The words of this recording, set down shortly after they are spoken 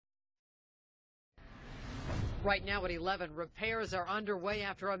Right now at 11, repairs are underway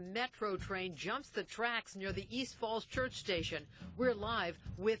after a metro train jumps the tracks near the East Falls Church Station. We're live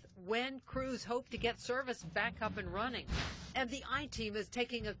with when crews hope to get service back up and running. And the I-Team is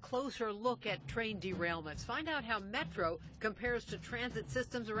taking a closer look at train derailments. Find out how Metro compares to transit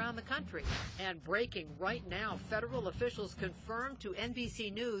systems around the country. And breaking right now, federal officials confirmed to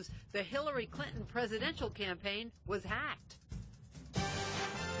NBC News the Hillary Clinton presidential campaign was hacked.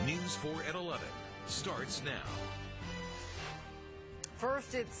 News 4 at 11 starts now.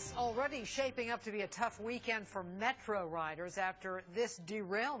 First, it's already shaping up to be a tough weekend for Metro riders after this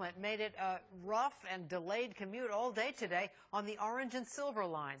derailment made it a rough and delayed commute all day today on the Orange and Silver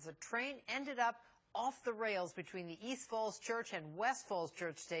lines. A train ended up off the rails between the East Falls Church and West Falls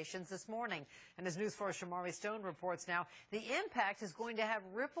Church stations this morning. And as News 4's Shamari Stone reports now, the impact is going to have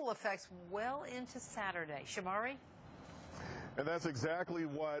ripple effects well into Saturday. Shamari? And that's exactly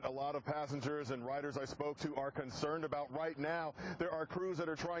what a lot of passengers and riders I spoke to are concerned about right now. There are crews that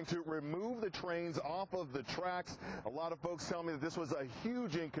are trying to remove the trains off of the tracks. A lot of folks tell me that this was a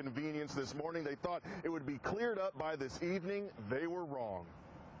huge inconvenience this morning. They thought it would be cleared up by this evening. They were wrong.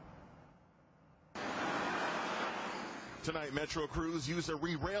 Tonight, Metro crews use a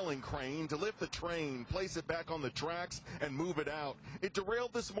re-railing crane to lift the train, place it back on the tracks, and move it out. It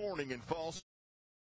derailed this morning in Falls